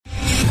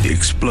The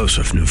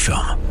explosive new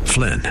film,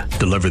 Flynn,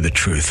 deliver the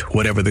truth,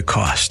 whatever the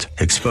cost,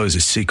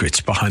 exposes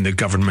secrets behind the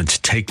government's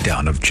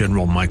takedown of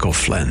General Michael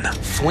Flynn.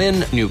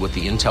 Flynn knew what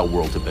the intel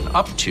world had been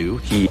up to.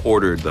 He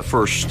ordered the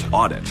first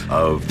audit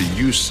of the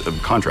use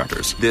of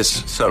contractors.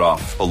 This set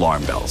off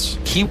alarm bells.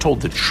 He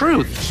told the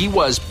truth. He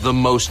was the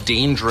most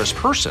dangerous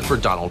person for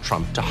Donald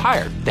Trump to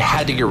hire. They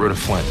had to get rid of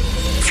Flynn.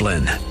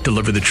 Flynn,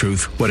 deliver the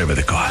truth, whatever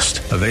the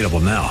cost. Available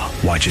now.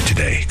 Watch it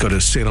today. Go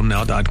to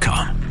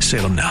salemnow.com.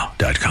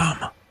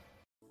 salemnow.com.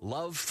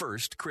 Love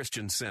First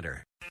Christian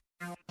Center.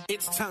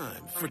 It's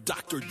time for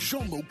Dr.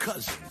 Jomo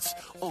Cousins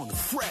on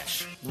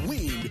Fresh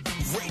Wind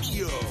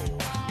Radio.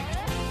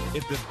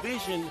 If the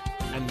vision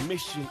and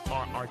mission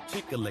are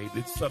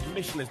articulated,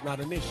 submission is not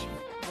an issue.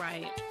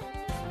 Right.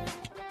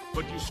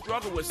 But you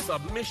struggle with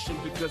submission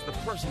because the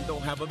person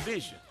don't have a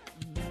vision.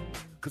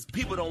 Because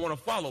people don't want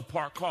to follow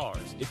parked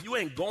cars. If you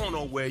ain't going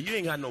nowhere, you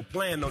ain't got no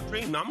plan, no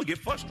dream, now I'm going to get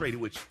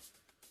frustrated with you.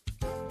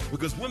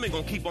 Because women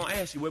going to keep on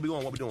asking you, where we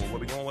going, what we doing, where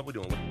we going, what we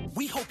doing.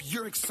 We hope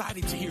you're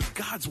excited to hear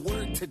God's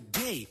word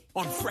today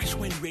on Fresh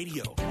Wind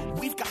Radio.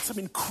 We've got some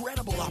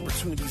incredible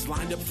opportunities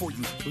lined up for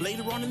you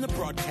later on in the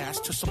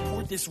broadcast to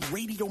support this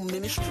radio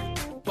ministry.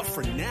 But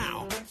for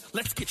now,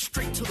 let's get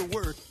straight to the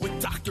word with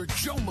Dr.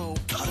 Jomo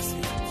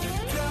Cousins.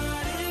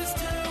 God is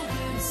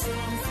doing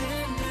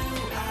something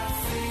new. I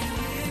feel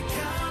it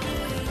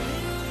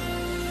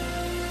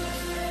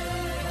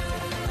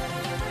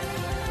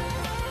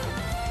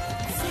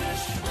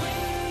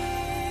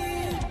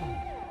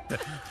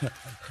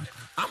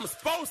I'm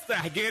supposed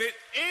to get it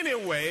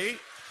anyway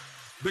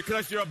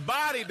because your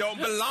body don't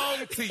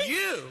belong to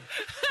you.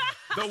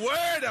 The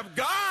word of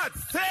God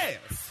says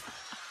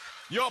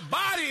your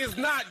body is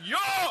not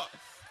yours.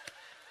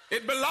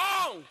 It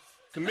belongs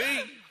to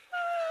me.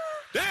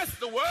 That's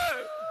the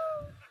word.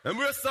 And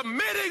we're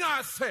submitting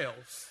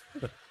ourselves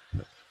to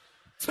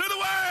the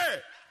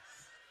word.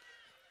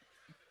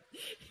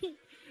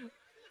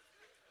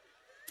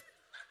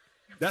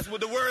 That's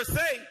what the word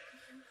says.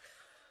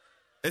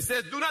 It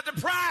says, do not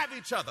deprive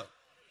each other.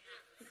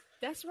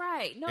 That's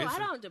right. No, I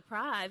don't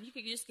deprive. You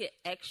could just get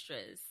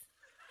extras.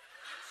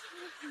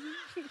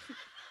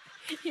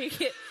 You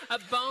get a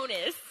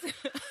bonus.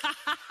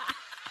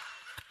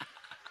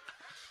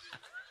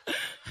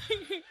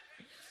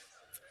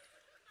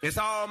 It's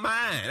all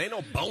mine. Ain't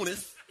no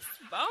bonus.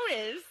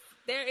 Bonus?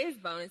 There is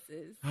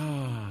bonuses.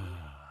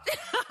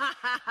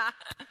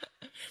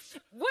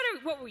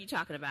 What were you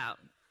talking about?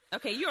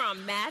 Okay, you're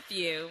on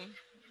Matthew.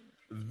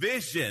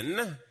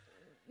 Vision.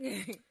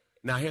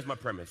 Now, here's my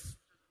premise.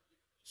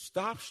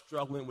 Stop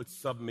struggling with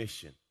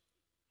submission.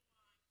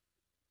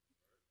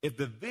 If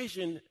the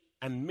vision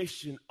and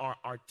mission are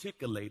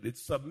articulated,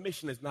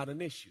 submission is not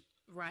an issue.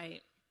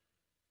 Right.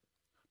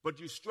 But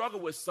you struggle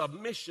with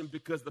submission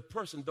because the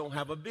person don't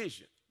have a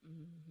vision.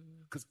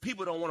 Because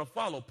people don't want to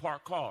follow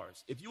parked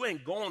cars. If you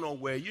ain't going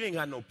nowhere, you ain't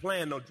got no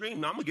plan, no dream,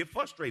 now I'm going to get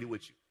frustrated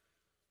with you.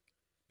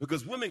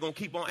 Because women going to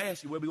keep on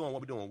asking you, where we going, what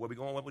we doing, where we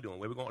going, what we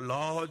doing, where we going,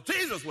 Lord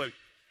Jesus, where.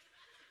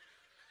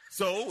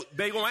 So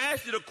they going to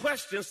ask you the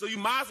question, so you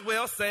might as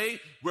well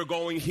say, we're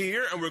going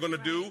here and we're going to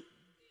do.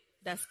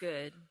 That's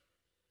good.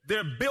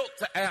 They're built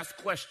to ask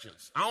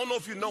questions. I don't know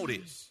if you know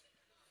this.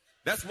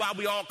 That's why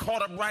we all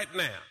caught up right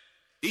now.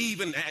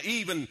 Even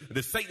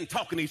the Satan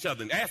talking to each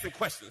other and asking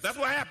questions. That's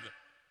what happened.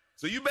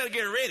 So you better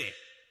get ready.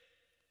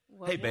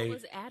 Well, hey, babe.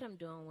 What was Adam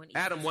doing when he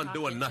Adam wasn't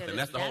doing nothing.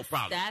 That's the whole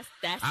problem.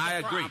 That's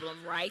I the agree.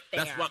 problem right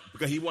there. That's what,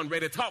 because he wasn't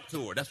ready to talk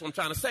to her. That's what I'm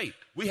trying to say.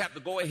 We have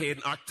to go ahead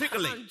and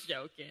articulate. I'm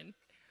joking.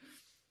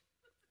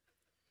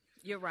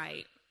 You're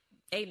right.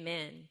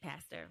 Amen,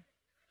 Pastor.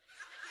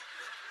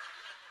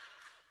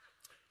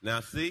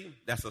 Now, see,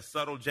 that's a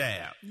subtle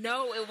jab.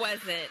 No, it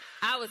wasn't.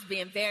 I was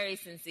being very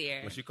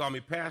sincere. When she called me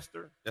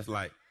pastor, that's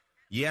like,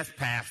 yes,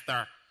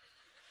 pastor.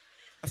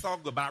 That's all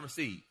good, but I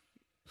receive.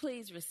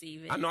 Please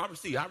receive it. I know I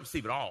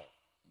receive it all.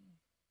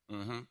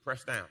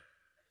 Press down.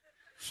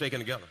 Shaking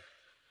together.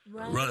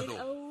 Run it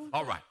over.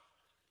 All right.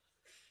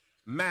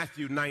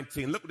 Matthew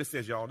 19. Look what it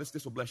says, y'all. This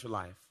will bless your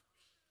life.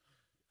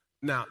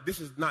 Now, this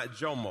is not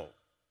Jomo.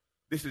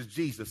 This is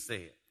Jesus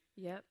said.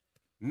 Yep.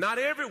 Not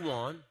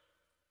everyone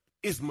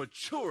is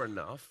mature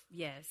enough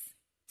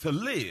to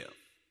live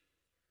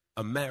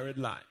a married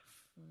life.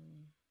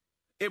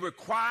 It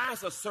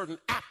requires a certain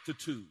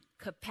aptitude.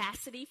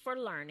 Capacity for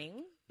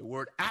learning. The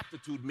word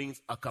aptitude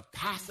means a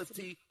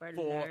capacity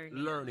for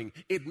learning.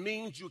 It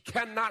means you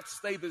cannot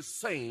stay the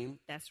same.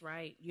 That's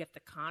right. You have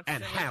to constantly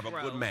and have grow.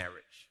 A good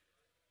marriage.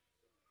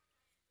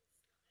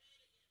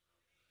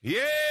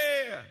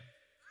 Yeah.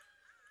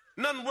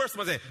 Nothing worse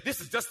than saying,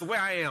 this is just the way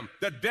I am.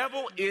 The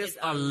devil is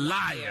a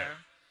liar.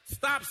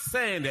 Stop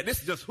saying that. This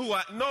is just who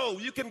I know.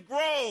 You can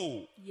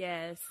grow.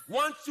 Yes.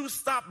 Once you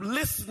stop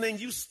listening,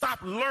 you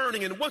stop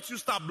learning. And once you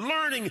stop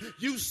learning,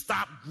 you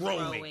stop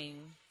growing.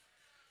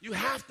 You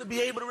have to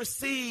be able to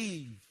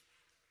receive.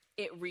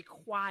 It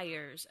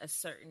requires a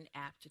certain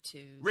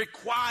aptitude.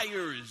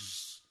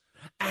 Requires.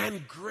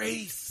 And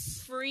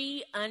grace.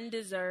 Free,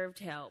 undeserved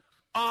help.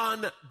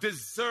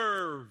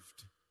 Undeserved.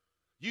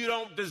 You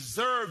don't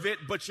deserve it,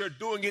 but you're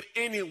doing it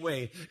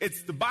anyway.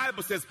 It's the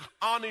Bible says,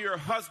 honor your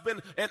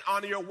husband and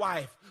honor your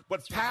wife.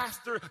 But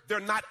pastor, they're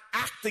not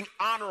acting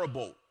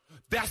honorable.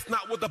 That's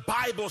not what the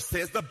Bible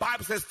says. The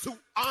Bible says to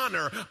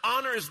honor.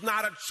 Honor is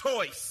not a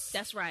choice.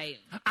 That's right.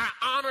 I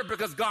honor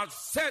because God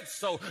said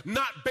so,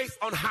 not based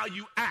on how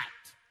you act.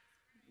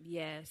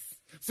 Yes.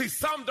 See,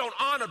 some don't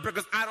honor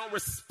because I don't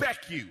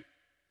respect you.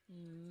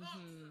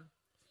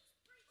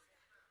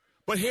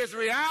 But here's the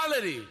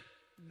reality.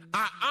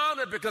 I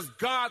honor because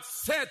God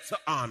said to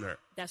honor.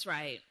 That's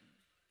right.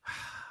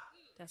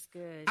 That's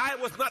good. I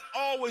was not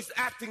always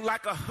acting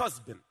like a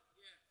husband.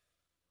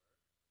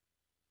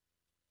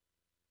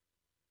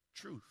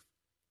 Truth.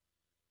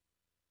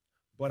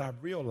 But I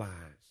realized,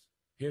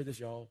 hear this,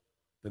 y'all,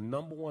 the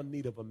number one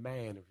need of a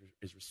man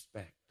is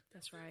respect.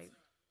 That's right.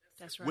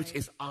 That's right. Which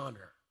is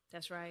honor.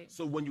 That's right.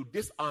 So when you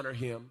dishonor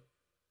him,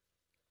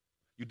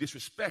 you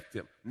disrespect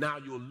him. Now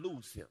you'll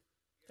lose him.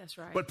 That's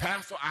right. But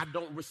pastor, I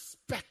don't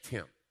respect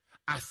him.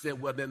 I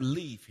said, well, then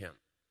leave him.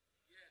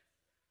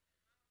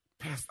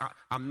 Pastor,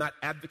 I'm not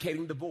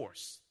advocating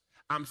divorce.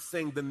 I'm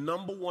saying the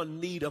number one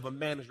need of a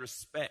man is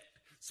respect.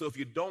 So if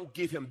you don't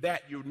give him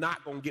that, you're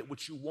not going to get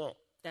what you want.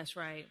 That's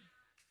right.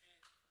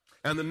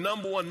 And the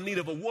number one need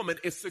of a woman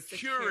is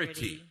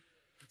security.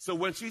 So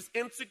when she's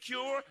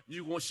insecure,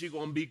 she's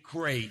going to be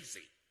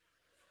crazy.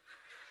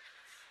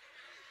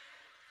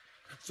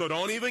 So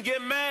don't even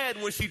get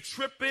mad when she's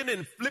tripping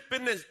and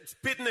flipping and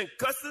spitting and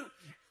cussing.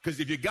 Because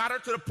if you got her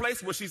to the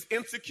place where she's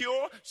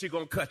insecure, she's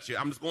going to cut you.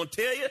 I'm just going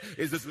to tell you,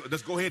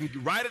 let's go ahead and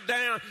write it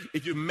down.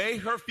 If you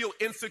make her feel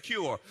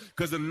insecure,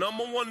 because the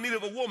number one need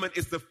of a woman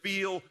is to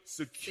feel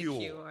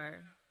secure.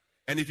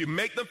 And if you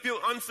make them feel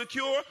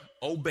unsecure,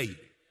 oh, baby,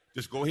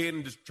 just go ahead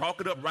and just chalk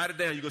it up, write it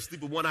down. You're going to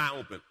sleep with one eye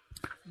open.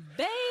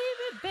 Baby.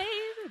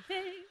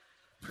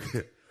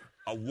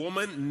 A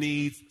woman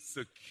needs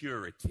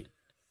security.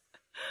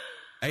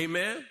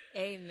 Amen?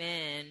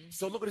 Amen.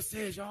 So look what it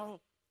says, y'all.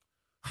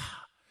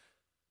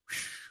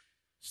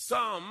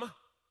 Some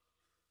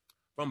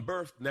from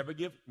birth never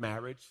give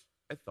marriage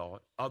a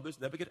thought. Others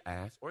never get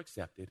asked or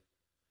accepted.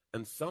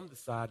 And some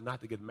decide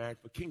not to get married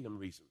for kingdom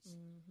reasons.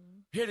 Mm-hmm.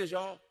 Here it is,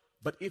 y'all.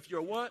 But if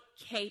you're what?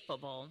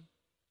 Capable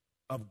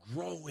of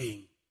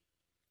growing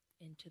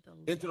into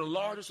the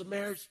largest of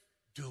marriage,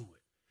 do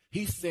it.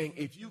 He's saying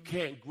if you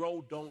can't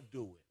grow, don't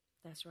do it.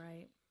 That's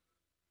right.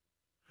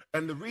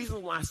 And the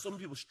reason why some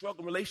people struggle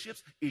in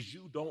relationships is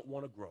you don't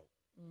want to grow.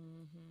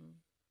 Mm-hmm.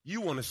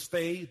 You want to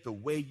stay the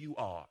way you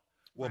are.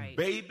 Well, right.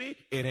 Baby,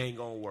 it ain't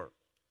going to work.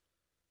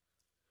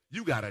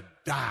 You got to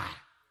die.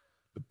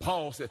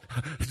 Paul said,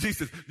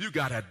 Jesus, you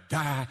got to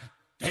die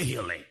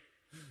daily.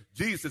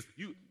 Jesus,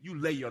 you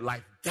lay your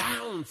life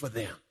down for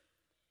them.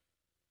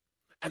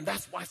 And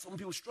that's why some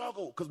people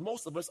struggle, because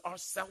most of us are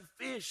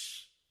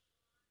selfish.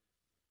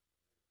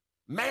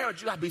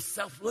 Marriage, you got to be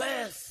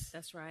selfless.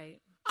 That's right.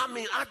 I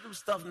mean, I do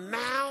stuff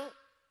now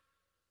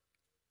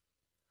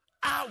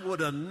I would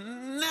have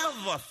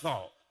never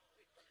thought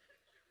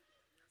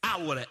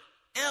I would have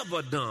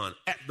ever done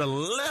at the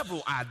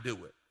level I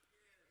do it.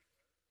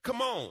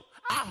 Come on.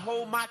 I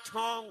hold my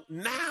tongue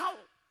now.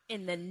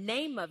 In the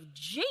name of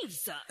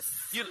Jesus.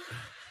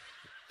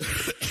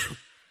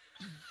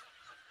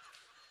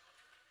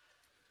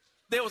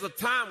 There was a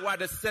time where I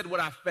just said what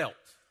I felt.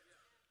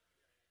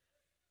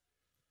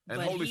 And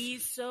but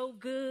he's so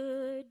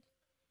good.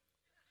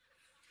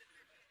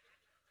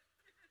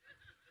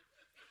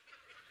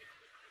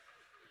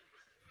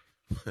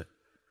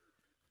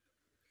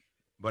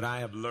 But I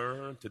have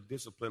learned to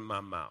discipline my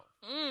mouth.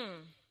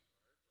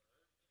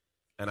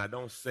 And I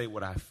don't say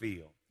what I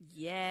feel.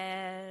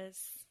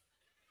 Yes.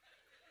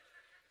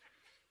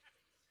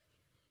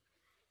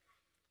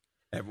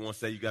 Everyone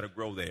say you got to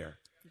grow there.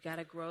 You got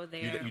to grow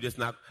there. You just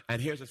not.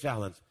 And here's the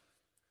challenge.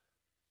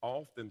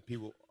 Often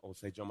people will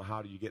say, Jomo,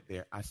 how do you get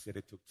there? I said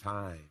it took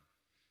time.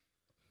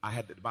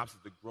 The Bible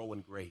says to grow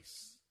in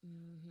grace.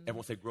 Mm-hmm.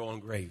 Everyone say grow in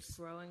grace.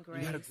 Grow in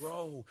grace. You got to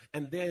grow.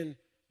 And then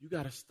you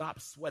got to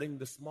stop sweating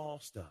the small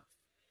stuff.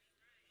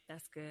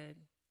 That's good.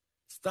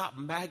 Stop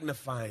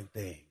magnifying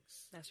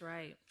things. That's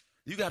right.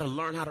 You got to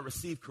learn how to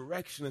receive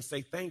correction and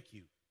say thank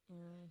you.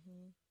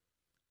 Mm-hmm.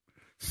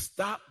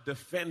 Stop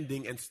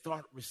defending and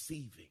start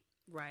receiving.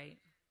 Right.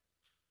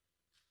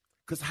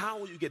 Because how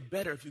will you get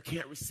better if you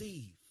can't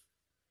receive?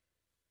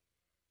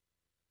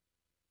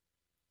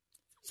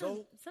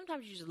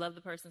 Sometimes you just love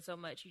the person so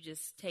much you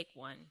just take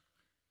one.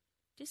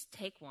 Just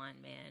take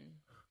one, man.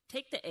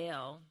 Take the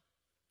L.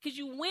 Because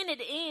you win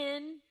it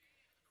in.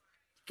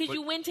 Because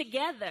you win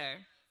together.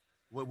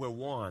 We're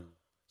one.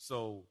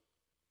 So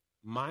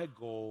my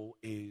goal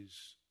is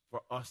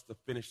for us to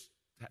finish,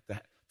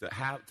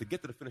 to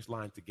get to the finish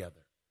line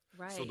together.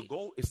 Right. So the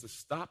goal is to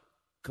stop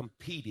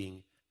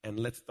competing and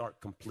let's start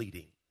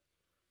completing.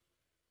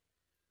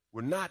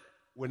 We're not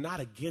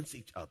against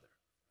each other.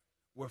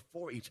 We're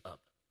for each other.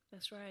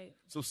 That's right.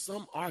 So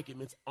some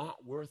arguments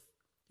aren't worth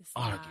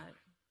arguing.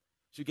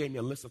 She gave me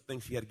a list of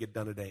things she had to get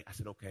done today. I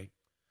said, okay.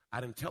 I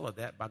didn't tell her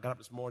that, but I got up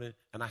this morning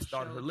and I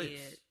started her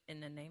list.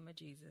 In the name of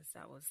Jesus,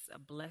 that was a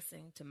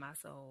blessing to my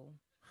soul.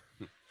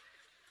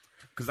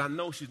 Because I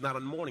know she's not a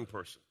morning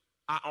person.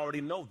 I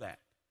already know that.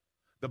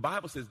 The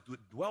Bible says,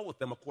 dwell with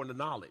them according to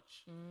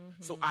knowledge.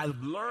 Mm-hmm. So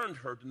I've learned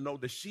her to know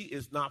that she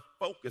is not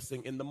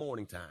focusing in the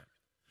morning time.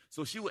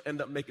 So she would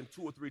end up making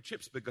 2 or 3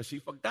 trips because she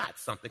forgot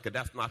something, because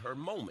that's not her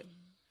moment.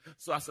 Mm-hmm.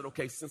 So I said,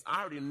 okay, since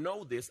I already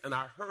know this and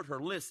I heard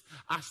her list,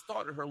 I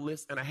started her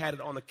list and I had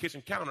it on the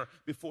kitchen counter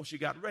before she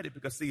got ready.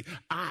 Because, see,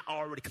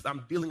 because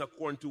I'm dealing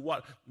according to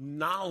what?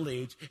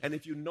 Knowledge. And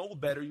if you know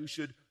better, you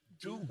should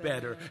do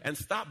better and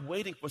stop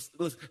waiting for.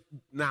 Listen,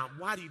 now,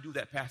 why do you do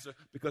that, Pastor?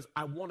 Because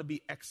I want to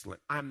be excellent.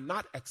 I'm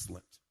not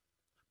excellent,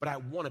 but I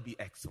want to be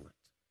excellent.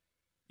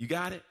 You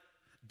got it?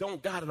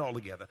 Don't got it all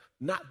together.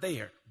 Not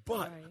there.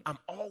 But I'm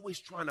always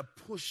trying to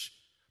push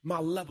my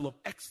level of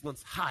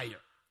excellence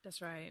higher.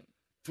 That's right.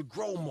 To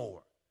grow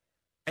more.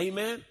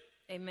 Amen?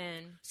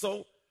 Amen.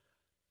 So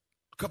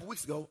a couple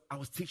weeks ago, I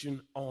was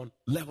teaching on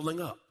leveling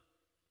up.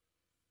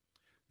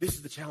 This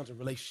is the challenge in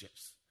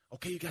relationships.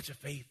 Okay, you got your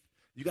faith.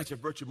 You got your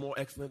virtue, more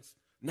excellence.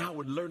 Now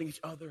we're learning each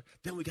other.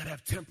 Then we got to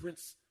have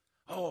temperance.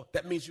 Oh,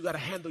 that means you got to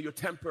handle your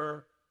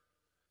temper.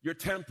 Your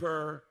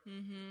temper.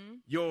 Mm-hmm.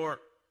 Your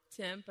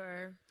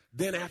temper.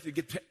 Then after you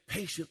get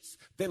patience,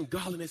 then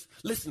godliness.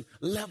 Listen,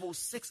 level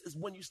 6 is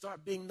when you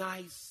start being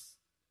nice.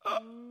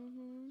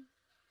 Mm-hmm.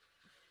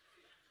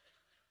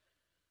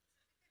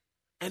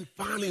 And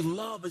finally,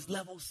 love is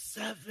level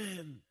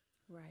 7.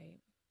 Right.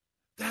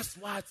 That's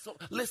why it's so.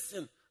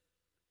 Listen,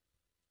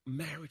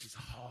 marriage is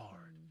hard.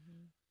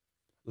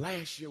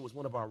 Last year was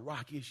one of our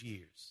rockiest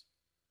years.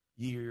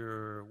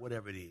 Year,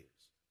 whatever it is.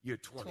 Year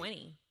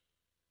 20.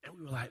 And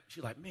we were like,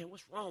 she's like, man,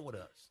 what's wrong with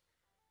us?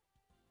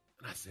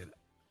 And I said,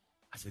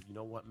 you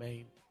know what,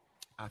 man?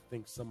 I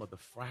think some of the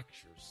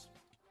fractures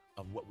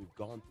of what we've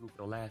gone through for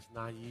the last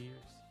 9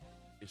 years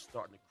is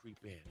starting to creep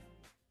in.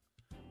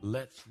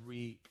 Let's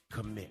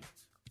recommit.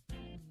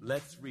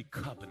 Let's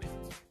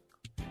recovenant.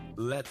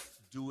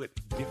 Let's do it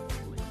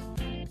differently.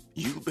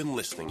 You've been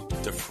listening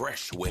to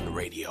Fresh Wind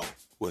Radio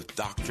with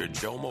Dr.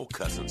 Jomo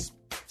Cousins,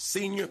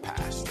 Senior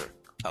Pastor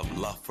of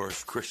Love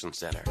First Christian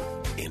Center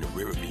in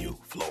Riverview,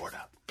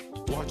 Florida.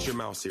 Watch Your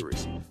Mouth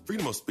series.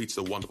 Freedom of speech is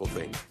a wonderful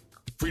thing.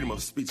 Freedom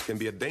of speech can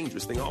be a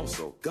dangerous thing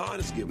also. God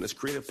has given us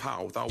creative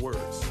power with our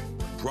words.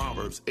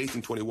 Proverbs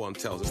 18:21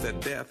 tells us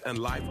that death and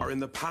life are in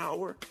the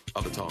power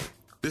of the tongue.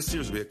 This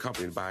series will be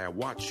accompanied by a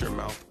Watch Your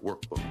Mouth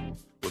workbook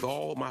with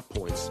all my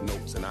points,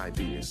 notes, and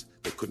ideas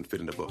that couldn't fit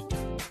in the book.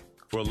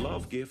 For a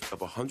love gift of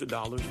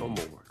 $100 or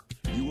more,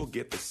 you will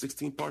get the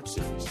 16-part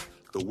series,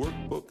 the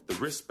workbook, the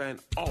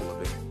wristband, all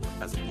of it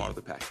as a part of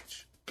the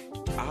package.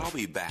 I'll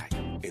be back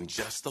in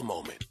just a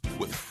moment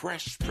with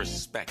fresh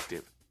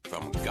perspective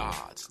from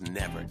God's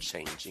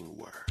never-changing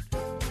word.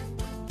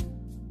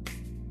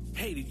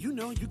 Hey, did you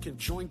know you can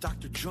join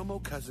Dr.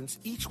 Jomo Cousins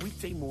each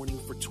weekday morning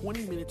for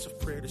 20 minutes of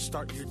prayer to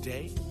start your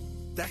day?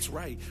 That's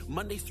right.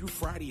 Monday through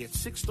Friday at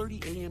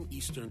 6:30 a.m.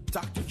 Eastern,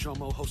 Dr.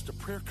 Jomo hosts a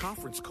prayer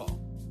conference call.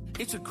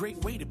 It's a great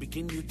way to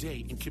begin your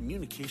day in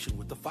communication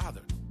with the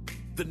Father.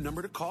 The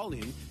number to call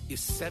in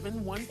is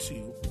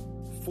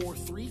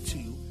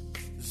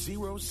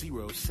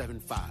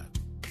 712-432-0075.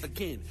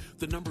 Again,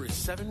 the number is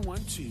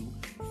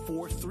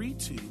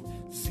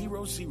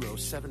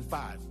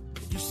 712-432-0075.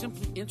 You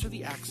simply enter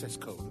the access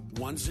code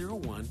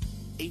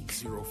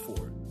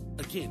 101804.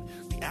 Again,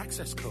 the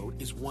access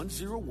code is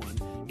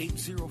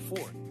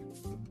 101804.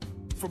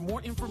 For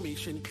more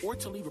information or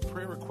to leave a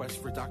prayer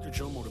request for Dr.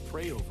 Jomo to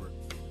pray over,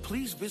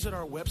 please visit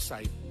our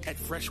website at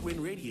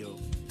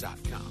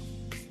freshwindradio.com.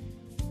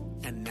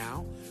 And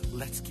now,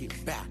 let's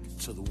get back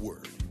to the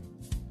Word.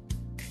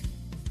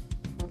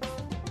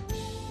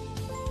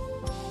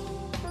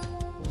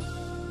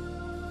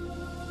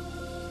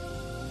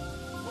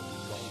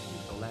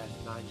 The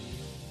last 9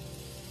 years,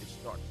 it's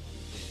starting to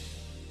creep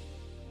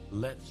in.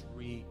 Let's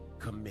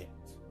recommit.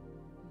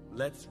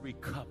 Let's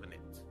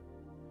recovenant.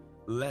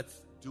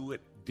 Let's do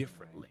it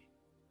differently.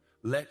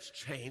 Let's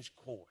change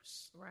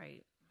course.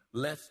 Right.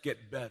 Let's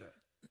get better.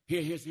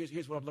 Here's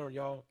what I've learned,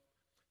 y'all.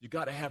 You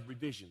got to have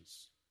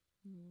revisions.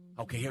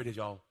 Mm-hmm. Okay, here it is,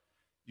 y'all.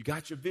 You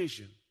got your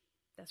vision.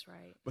 That's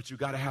right. But you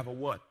got to have a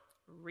what?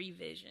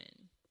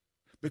 Revision.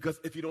 Because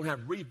if you don't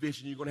have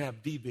revision, you're going to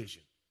have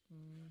division.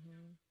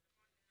 Mm-hmm.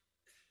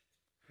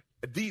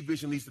 A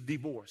division leads to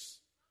divorce.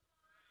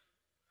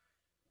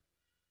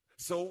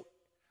 So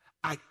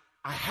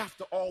I have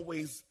to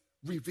always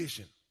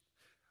revision.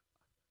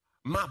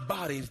 My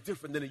body is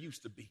different than it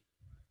used to be.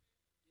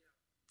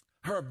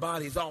 Her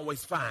body is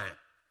always fine.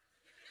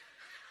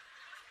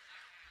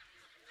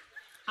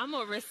 I'm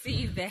going to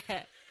receive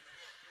that.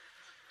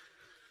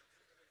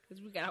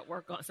 Because we got to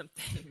work on some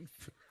things.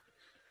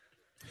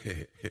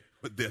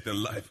 Death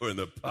and life are in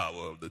the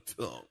power of the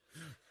tongue.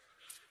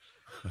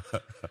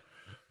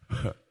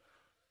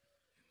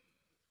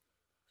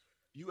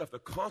 You have to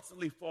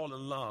constantly fall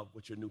in love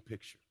with your new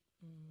picture.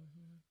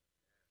 Mm-hmm.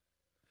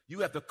 You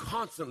have to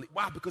constantly,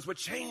 why? Because we're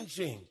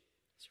changing.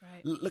 That's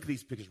right. Look at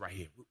these pictures right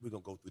here. We're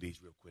going to go through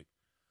these real quick.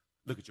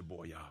 Look at your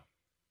boy, y'all.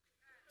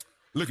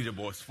 Look at your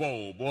boy,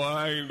 swole.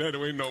 Boy, ain't that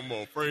way no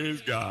more.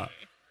 Praise God.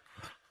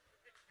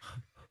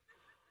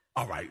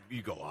 All right,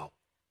 you go out.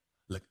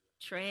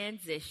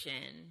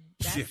 Transition.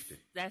 Shifting.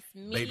 That's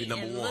me Baby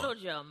number and one. little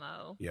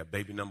Jomo. Yeah,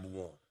 baby number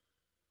one.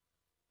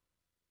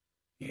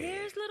 Yeah.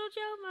 There's little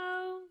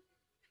Jomo.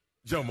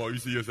 Jomo, you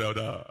see yourself,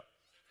 dog.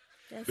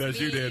 That's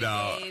me, you there,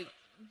 dog. babe.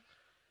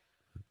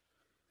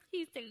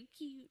 He's so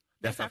cute.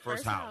 That's our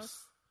first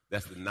house.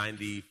 That's the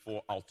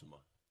 94 Altima.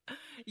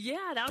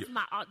 Yeah,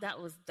 that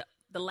was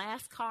the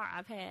last car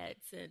I've had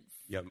since.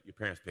 Yeah, your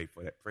parents paid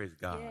for that. Praise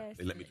God. Yes,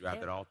 They let me drive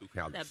that all through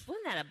college.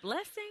 Wasn't that a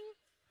blessing?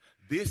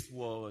 This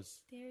was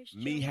There's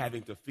me Jomo.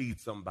 having to feed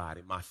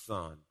somebody, my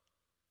son.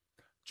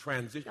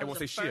 Transition. That was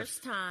the shift.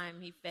 first time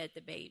he fed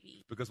the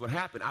baby. Because what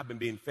happened, I've been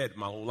being fed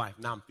my whole life.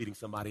 Now I'm feeding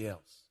somebody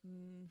else.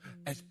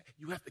 As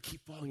you have to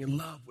keep falling in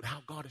love with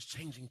how God is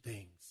changing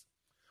things.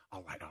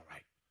 All right.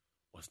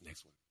 What's the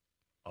next one?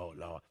 Oh,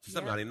 Lord. So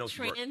somebody didn't know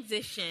she worked.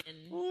 Transition.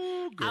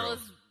 Ooh, girl. I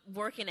was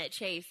working at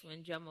Chase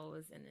when Jomo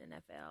was in the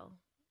NFL.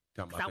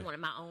 Because I wanted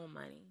my own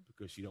money.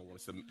 Because she don't want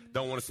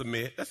to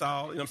submit. That's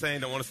all. You know what I'm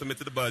saying? Don't want to submit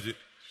to the budget.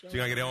 She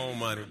got to get her own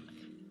money.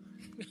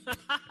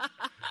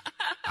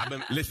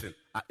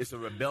 It's a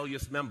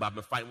rebellious member. I've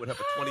been fighting with her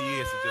for 20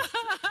 years.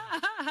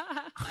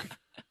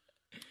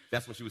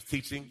 That's when she was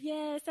teaching.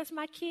 Yes, that's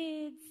my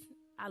kids.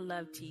 I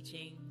love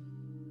teaching.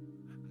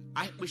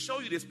 We show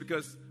you this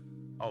because,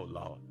 oh,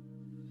 Lord.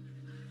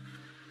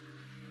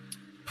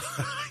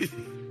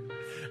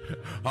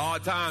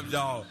 Hard times,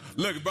 y'all.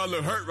 Look, brother,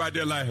 look hurt right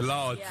there like,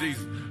 Lord,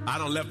 Jesus. I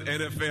done left the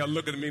NFL.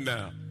 Look at me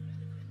now.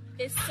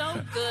 It's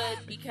so good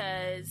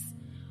because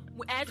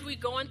as we're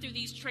going through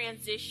these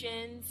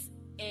transitions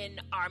in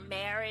our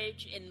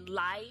marriage, in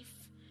life,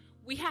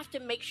 we have to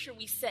make sure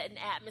we set an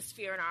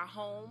atmosphere in our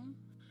home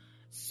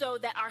so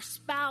that our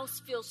spouse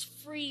feels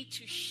free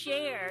to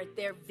share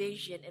their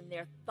vision and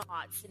their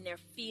thoughts and their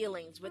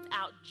feelings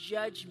without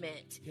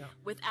judgment,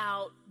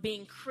 without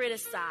being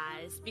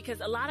criticized.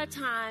 Because a lot of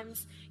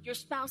times your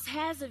spouse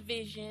has a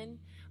vision,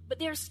 but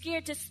they're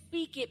scared to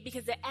speak it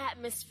because the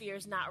atmosphere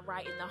is not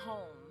right in the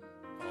home.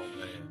 Oh,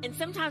 man. And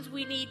sometimes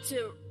we need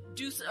to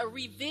do a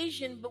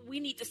revision, but we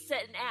need to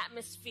set an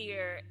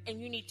atmosphere,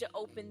 and you need to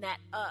open that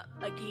up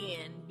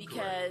again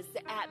because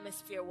the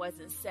atmosphere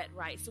wasn't set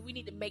right. So we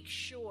need to make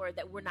sure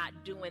that we're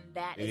not doing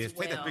that as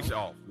well. Take that picture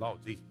off. Lord,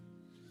 Jesus.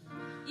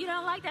 You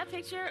don't like that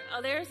picture?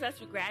 Oh, that's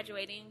for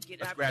graduating,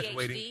 getting our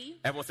graduating. PhD.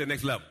 Everyone say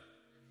next level.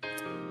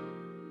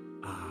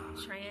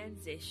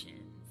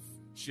 Transitions.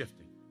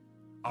 Shifting.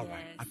 All right.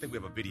 Yes. I think we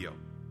have a video.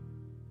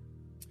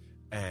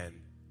 And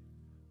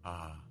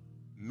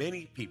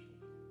many people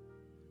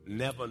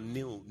never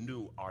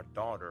knew our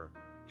daughter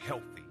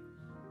healthy.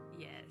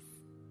 Yes.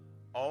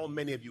 All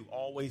many of you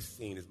always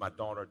seen is my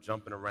daughter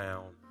jumping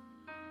around,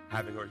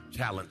 having her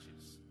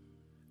challenges.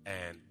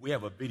 And we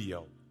have a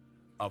video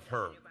of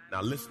her.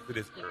 Now listen to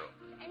this girl.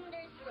 And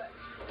there's a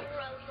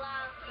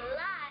lot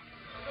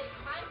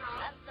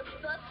of the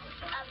books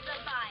of the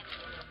Bible.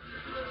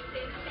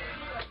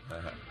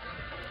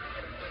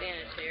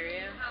 Spanish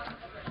area.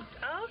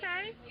 Oh,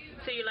 okay.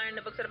 So you learned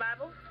the books of the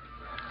Bible?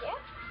 Yeah.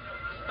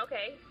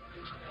 Okay.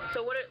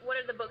 So what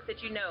are the books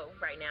that you know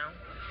right now?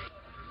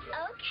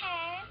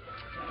 Okay.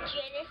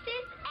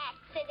 Genesis,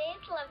 Exodus,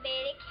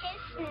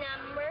 Leviticus,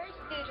 Numbers,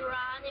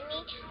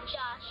 Deuteronomy,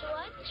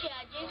 Joshua,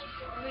 Judges,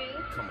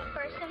 Ruth,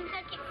 1st and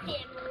 2nd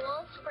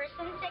Samuel, 1st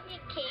and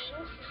 2nd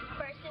Kings,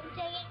 1st and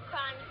 2nd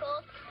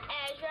Chronicles,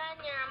 Ezra,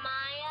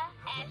 Nehemiah,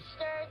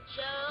 Esther,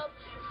 Job,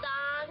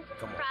 Psalms,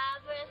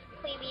 Proverbs,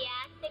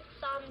 Ecclesiastes,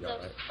 Psalms of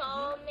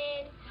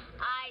Solomon,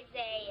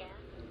 Isaiah.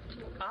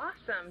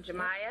 Awesome,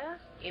 Jemiah.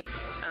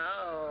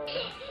 Oh.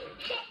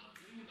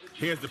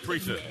 Here's the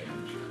preacher.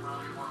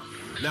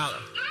 Now.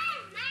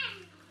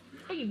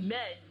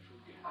 Amen.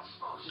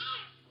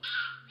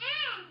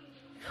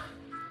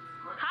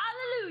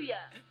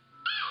 Hallelujah.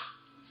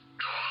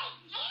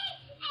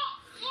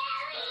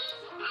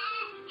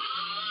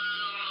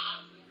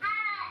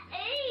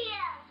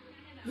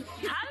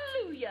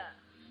 Hallelujah.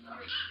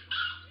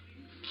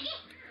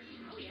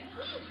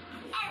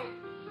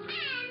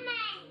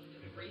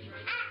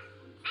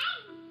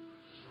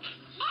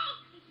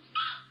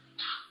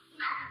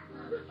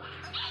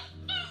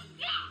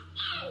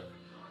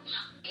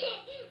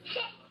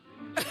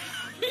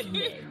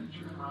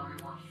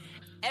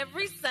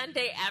 Every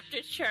Sunday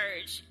after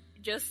church,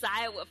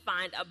 Josiah would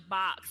find a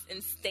box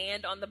and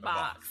stand on the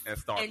box and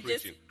start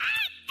preaching.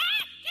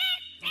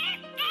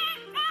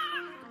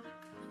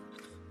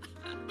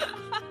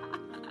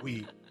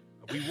 We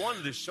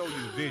wanted to show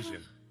you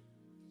vision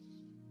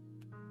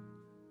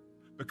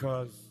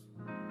because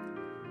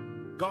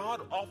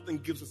God often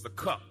gives us a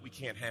cup we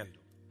can't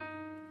handle.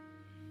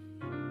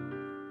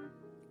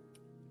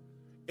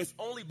 It's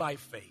only by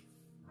faith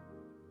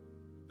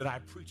that I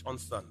preach on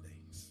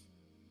Sundays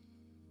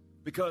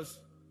because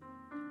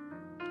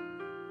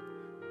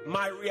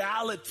my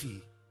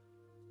reality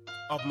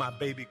of my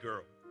baby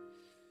girl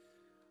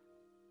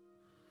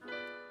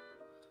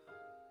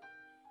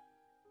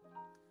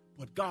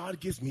but God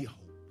gives me hope.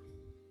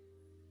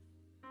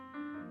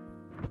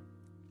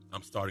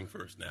 I'm starting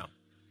first now.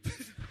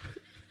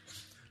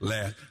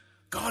 Last.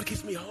 God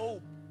gives me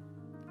hope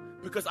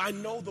because I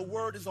know the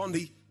word is on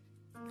the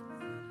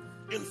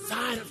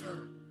inside of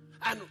her.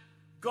 And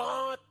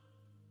God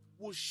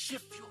will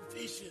shift your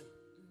vision.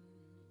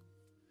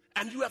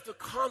 And you have to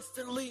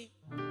constantly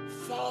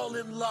fall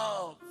in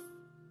love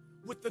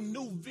with the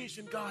new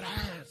vision God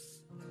has.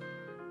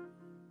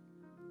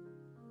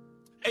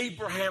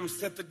 Abraham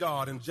said to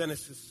God in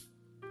Genesis,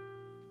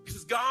 he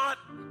says, God,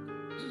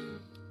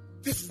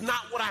 this is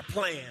not what I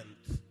planned.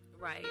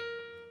 Right.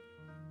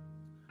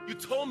 You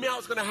told me I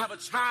was going to have a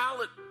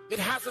child. It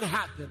hasn't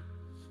happened.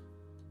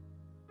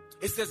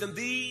 It says,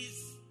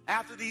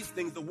 after these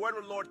things, the word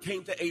of the Lord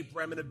came to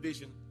Abraham in a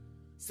vision,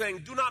 saying,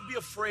 do not be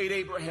afraid,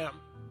 Abraham.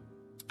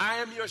 I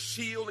am your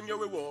shield and your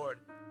reward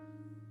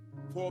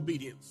for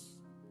obedience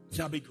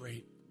shall be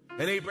great.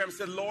 And Abraham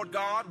said, Lord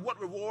God, what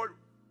reward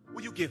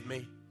will you give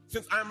me?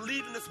 Since I'm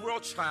leaving this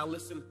world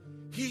childless, and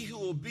he who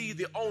will be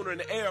the owner and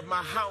the heir of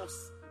my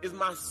house is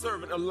my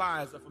servant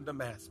Eliezer from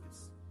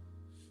Damascus.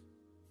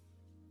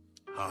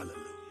 Hallelujah.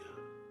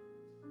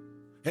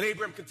 And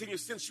Abraham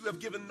continues, since you have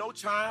given no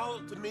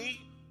child to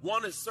me,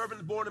 one is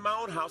servant born in my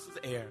own house is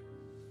heir.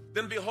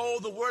 Then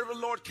behold, the word of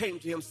the Lord came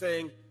to him,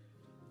 saying,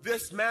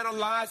 this man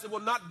Eliezer will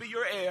not be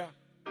your heir,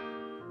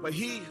 but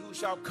he who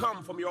shall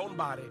come from your own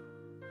body.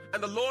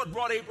 And the Lord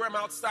brought Abraham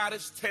outside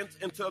his tent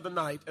until the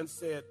night and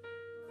said,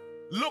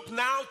 look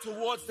now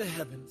towards the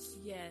heavens.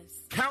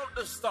 Yes. Count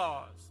the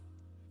stars.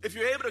 If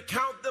you're able to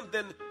count them,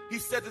 then he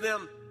said to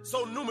them,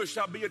 so numerous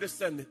shall be your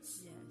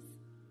descendants. Yes.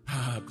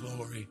 Ah,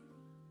 glory.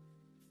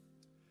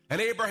 And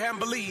Abraham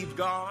believed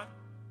God,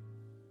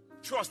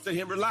 trusted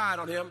him, relied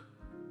on him.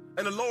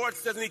 And the Lord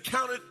says, and he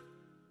counted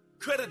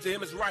credit to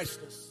him as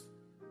righteousness.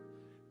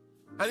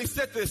 And he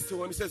said this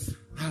to him. He says,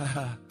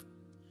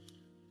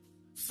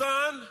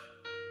 son,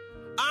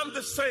 I'm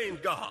the same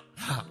God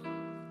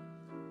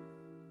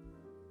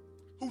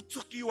who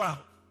took you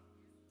out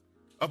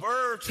of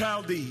Ur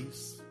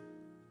Chaldees.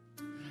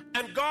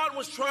 And God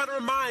was trying to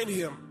remind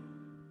him,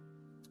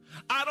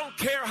 I don't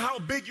care how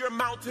big your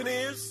mountain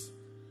is.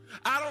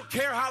 I don't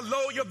care how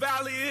low your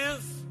valley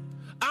is.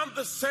 I'm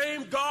the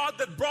same God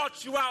that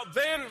brought you out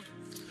then.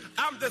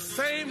 I'm the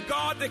same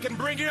God that can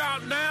bring you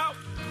out now.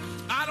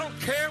 I don't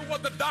care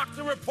what the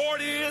doctor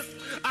report is.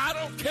 I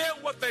don't care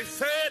what they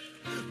said.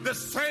 The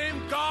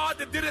same God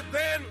that did it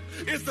then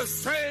is the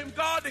same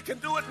God that can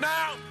do it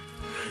now.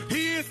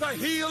 He is a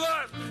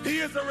healer. He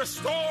is a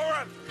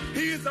restorer.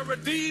 He is a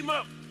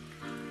redeemer.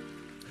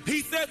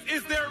 He says,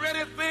 is there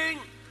anything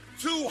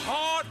too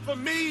hard for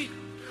me?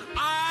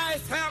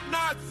 Eyes have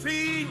not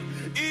seen,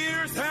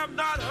 ears have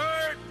not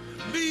heard,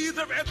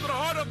 neither entered the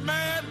heart of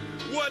man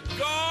what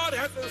God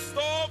has in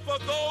store for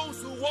those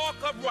who walk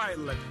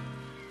uprightly.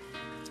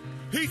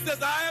 He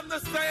says, I am the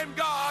same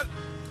God.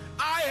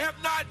 I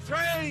have not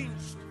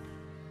changed.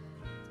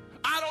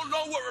 I don't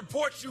know what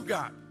reports you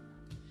got.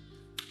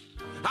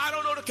 I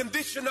don't know the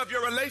condition of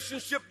your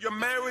relationship, your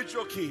marriage,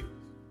 your kids.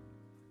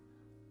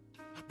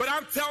 But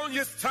I'm telling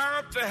you, it's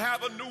time to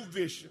have a new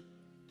vision.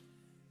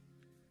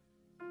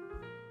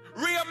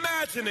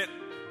 Reimagine it.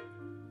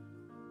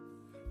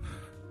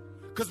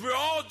 Because we're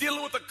all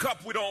dealing with a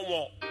cup we don't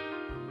want.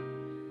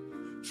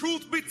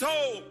 Truth be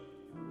told,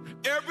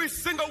 every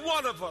single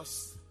one of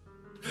us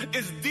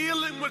is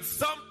dealing with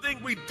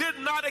something we did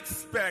not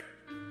expect.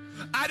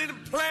 I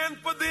didn't plan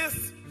for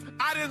this.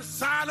 I didn't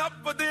sign up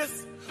for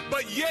this.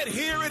 But yet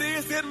here it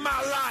is in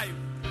my life.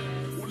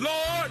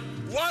 Lord,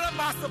 what am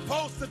I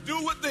supposed to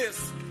do with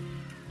this?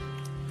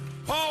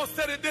 Paul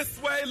said it this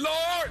way,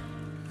 Lord,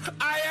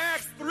 I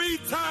asked 3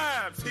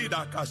 times.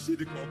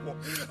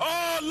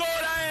 Oh,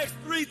 Lord, I asked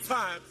 3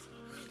 times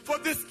for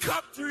this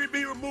cup to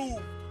be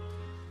removed.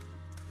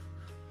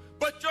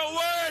 But your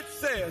word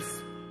says,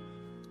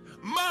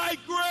 my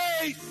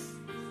grace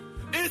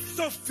is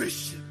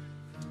sufficient.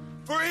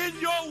 For in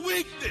your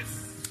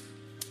weakness,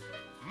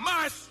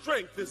 my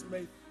strength is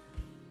made.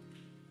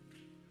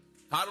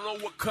 I don't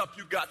know what cup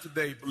you got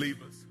today,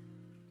 believers.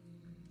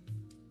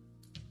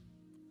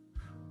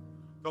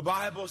 The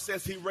Bible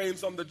says he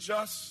reigns on the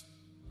just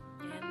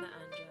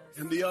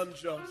and the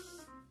unjust.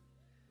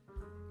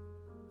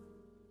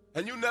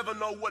 And you never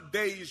know what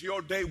day is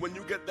your day when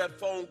you get that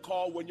phone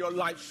call when your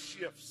life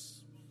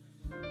shifts.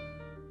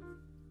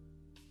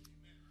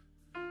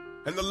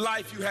 And the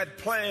life you had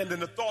planned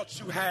and the thoughts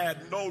you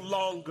had no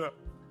longer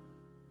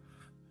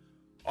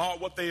are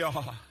what they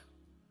are.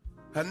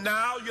 And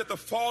now you have to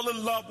fall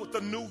in love with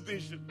the new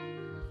vision.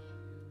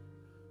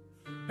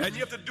 And you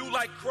have to do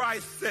like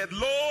Christ said,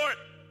 Lord,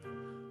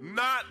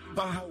 not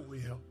my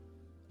will.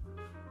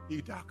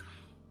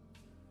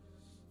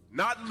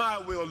 Not my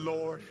will,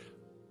 Lord,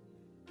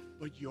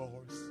 but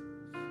yours.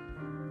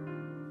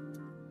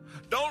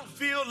 Don't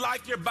feel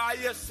like you're by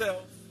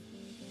yourself.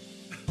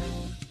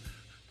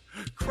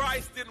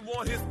 Christ didn't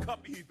want his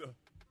cup either.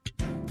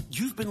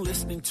 You've been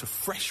listening to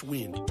Fresh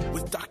Wind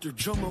with Dr.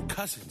 Jomo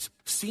Cousins,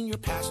 Senior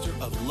Pastor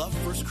of Love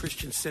First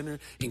Christian Center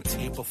in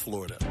Tampa,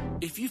 Florida.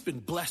 If you've been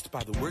blessed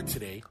by the word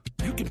today,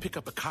 you can pick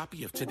up a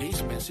copy of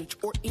today's message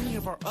or any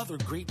of our other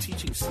great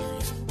teaching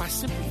series by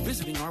simply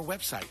visiting our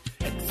website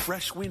at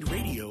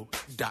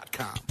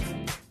freshwindradio.com.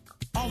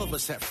 All of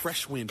us at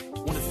Fresh Wind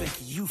want to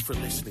thank you for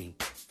listening.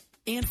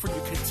 and for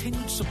your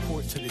continued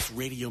support to this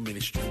radio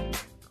ministry.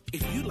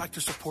 If you'd like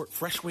to support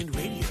Fresh Wind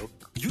Radio,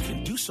 you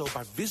can do so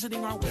by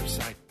visiting our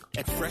website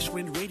at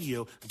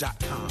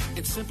freshwindradio.com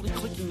and simply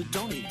clicking the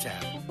Donate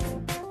tab.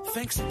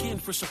 Thanks again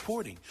for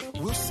supporting.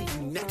 We'll see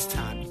you next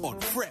time on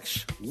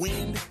Fresh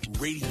Wind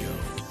Radio.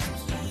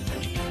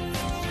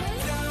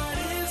 God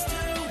is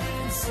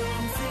doing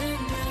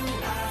something new.